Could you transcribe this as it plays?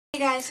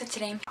guys, so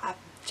today I'm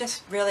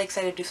just really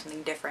excited to do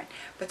something different.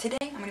 But today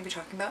I'm going to be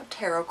talking about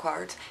tarot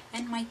cards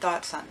and my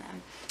thoughts on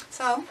them.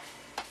 So,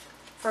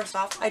 first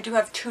off, I do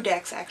have two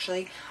decks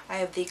actually. I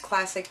have the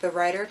classic, the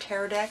Rider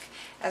Tarot deck,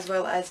 as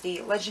well as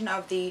the Legend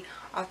of the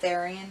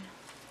Arthurian.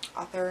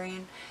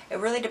 It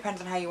really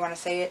depends on how you want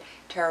to say it,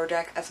 tarot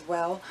deck as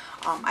well.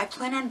 I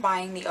plan on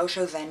buying the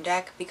Osho Zen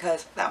deck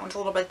because that one's a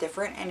little bit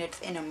different and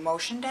it's an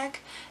emotion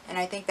deck, and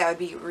I think that would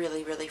be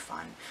really, really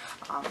fun.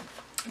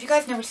 If you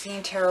guys never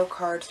seen tarot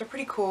cards, they're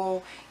pretty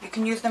cool. You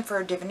can use them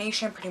for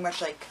divination, pretty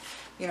much like,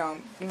 you know,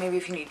 maybe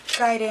if you need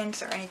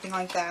guidance or anything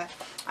like that.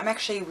 I'm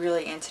actually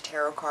really into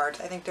tarot cards.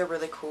 I think they're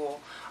really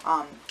cool.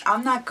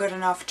 I'm not good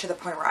enough to the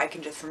point where I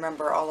can just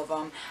remember all of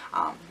them.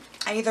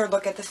 I either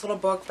look at this little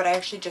book, but I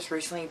actually just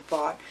recently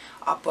bought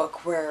a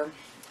book where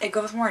it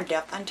goes more in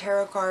depth on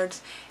tarot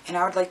cards, and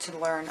I would like to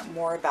learn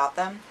more about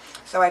them.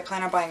 So I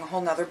plan on buying a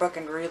whole nother book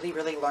and really,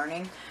 really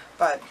learning.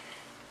 But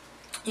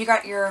you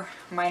got your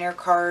minor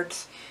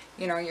cards,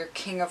 you know, your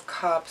King of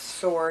Cups,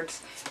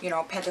 Swords, you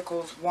know,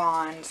 Pentacles,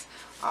 Wands,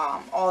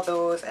 all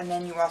those. And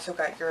then you also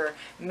got your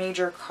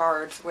major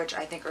cards, which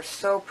I think are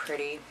so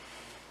pretty,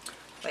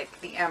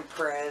 like the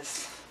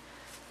Empress,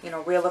 you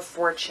know, Wheel of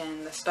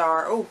Fortune, the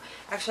Star. Oh,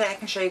 actually I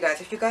can show you guys.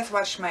 If you guys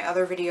watched my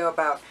other video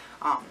about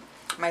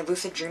my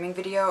lucid dreaming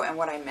video and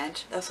what I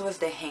meant, this was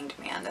the Hanged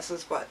Man. This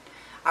is what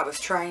I was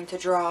trying to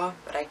draw,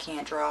 but I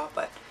can't draw,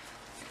 but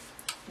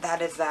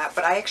that is that.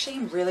 But I actually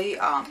am really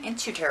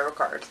into tarot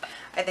cards.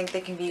 I think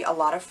they can be a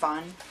lot of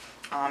fun.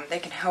 They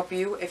can help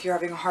you if you're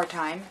having a hard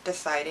time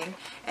deciding.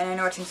 And I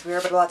know it seems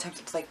weird, but a lot of times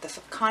it's like the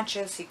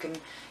subconscious. You can,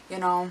 you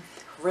know,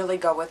 really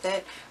go with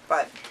it.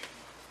 But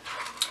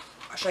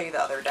I'll show you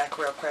the other deck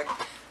real quick.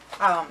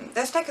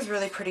 This deck is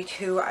really pretty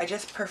too. I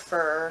just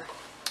prefer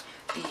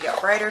the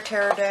Rider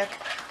Tarot deck.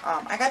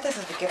 I got this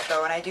as a gift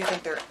though, and I do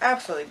think they're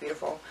absolutely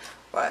beautiful.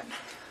 But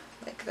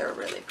like, they're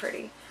really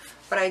pretty.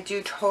 But I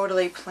do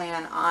totally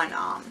plan on,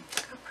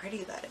 look how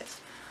pretty that is,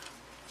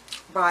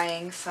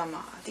 buying some,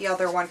 the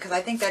other one, because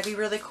I think that'd be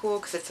really cool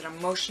because it's an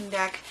emotion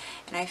deck,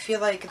 and I feel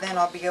like then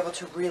I'll be able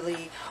to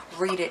really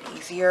read it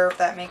easier, if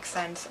that makes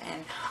sense.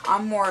 And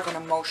I'm more of an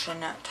emotion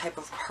type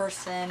of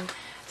person,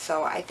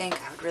 so I think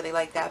I would really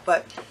like that.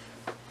 But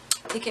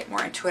to get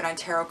more into it on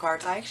tarot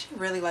cards, I actually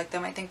really like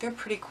them. I think they're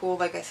pretty cool.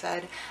 Like I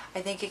said,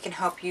 I think it can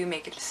help you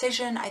make a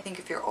decision. I think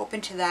if you're open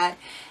to that,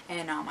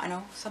 and I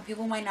know some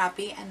people might not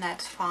be, and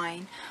that's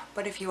fine,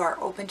 but if you are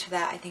open to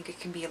that, I think it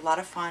can be a lot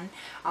of fun.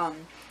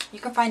 You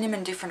can find them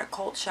in different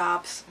occult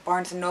shops,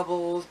 Barnes &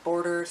 Nobles,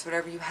 Borders,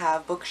 whatever you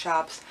have,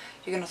 bookshops.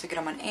 You can also get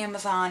them on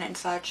Amazon and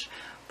such,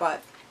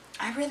 but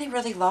I really,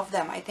 really love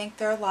them. I think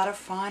they're a lot of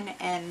fun,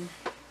 and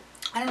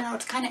I don't know,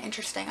 it's kind of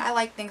interesting. I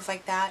like things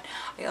like that.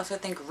 I also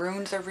think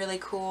runes are really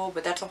cool,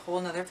 but that's a whole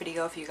nother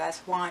video if you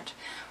guys want.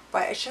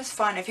 But it's just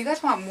fun. If you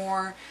guys want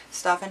more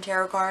stuff in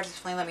tarot cards,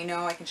 definitely let me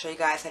know. I can show you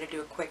guys how to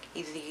do a quick,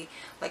 easy,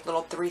 like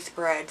little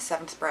 3-spread,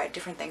 7-spread,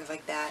 different things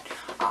like that.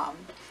 I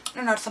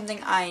don't know, it's something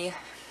I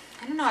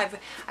don't know,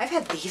 I've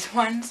had these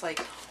ones,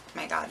 like, oh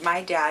my god,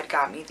 my dad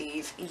got me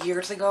these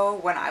years ago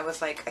when I was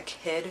like a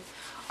kid.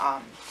 I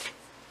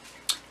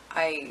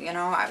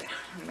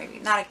maybe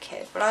not a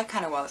kid, but I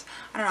kind of was.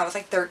 I don't know, I was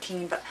like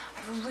 13, but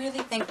I really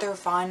think they're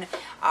fun.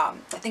 I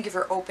think if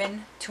you're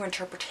open to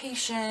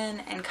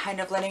interpretation and kind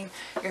of letting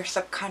your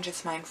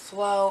subconscious mind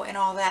flow and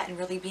all that and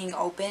really being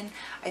open,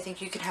 I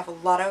think you can have a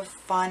lot of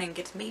fun and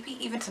get maybe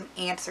even some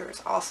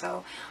answers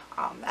also.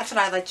 That's what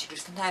I like to do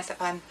sometimes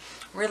if I'm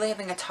really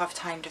having a tough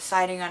time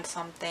deciding on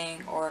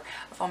something, or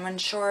if I'm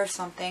unsure of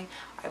something,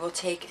 I will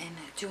take and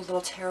do a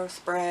little tarot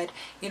spread,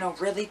 you know,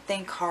 really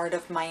think hard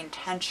of my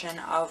intention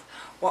of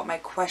what my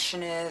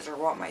question is or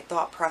what my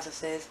thought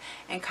process is,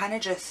 and kind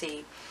of just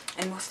see.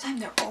 And most of the time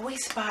they're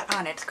always spot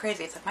on. It's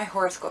crazy. It's like my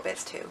horoscope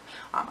is too.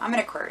 I'm an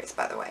Aquarius,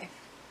 by the way.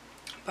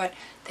 But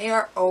they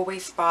are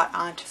always spot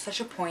on to such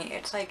a point.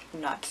 It's like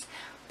nuts.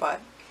 But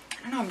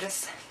I don't know,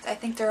 I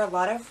think they're a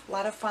lot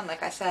of fun,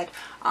 like I said.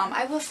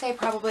 I will say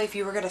probably if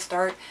you were going to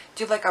start,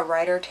 do like a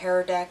Rider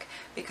Tarot deck,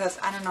 because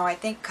I don't know, I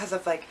think because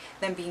of like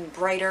them being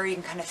brighter, you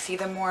can kind of see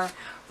them more,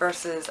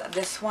 versus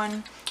this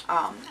one.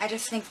 I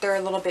just think they're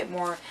a little bit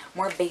more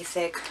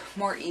basic,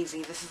 more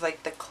easy. This is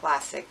like the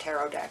classic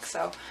tarot deck,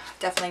 so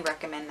definitely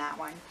recommend that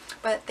one.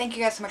 But thank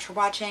you guys so much for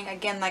watching.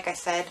 Again, like I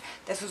said,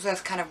 this was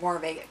just kind of more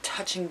of a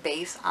touching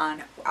base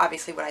on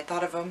obviously what I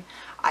thought of them.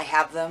 I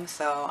have them,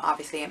 so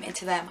obviously I'm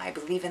into them, I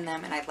believe in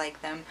them, and I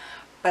like them.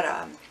 But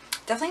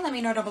definitely let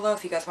me know down below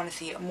if you guys want to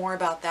see more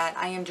about that.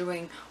 I am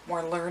doing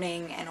more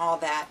learning and all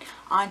that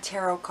on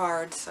tarot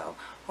cards, so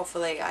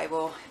hopefully I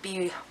will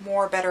be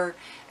better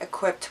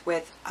equipped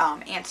with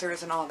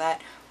answers and all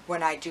that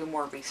when I do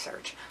more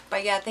research.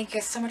 But yeah, thank you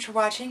guys so much for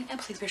watching, and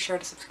please be sure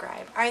to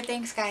subscribe. Alright,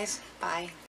 thanks guys. Bye.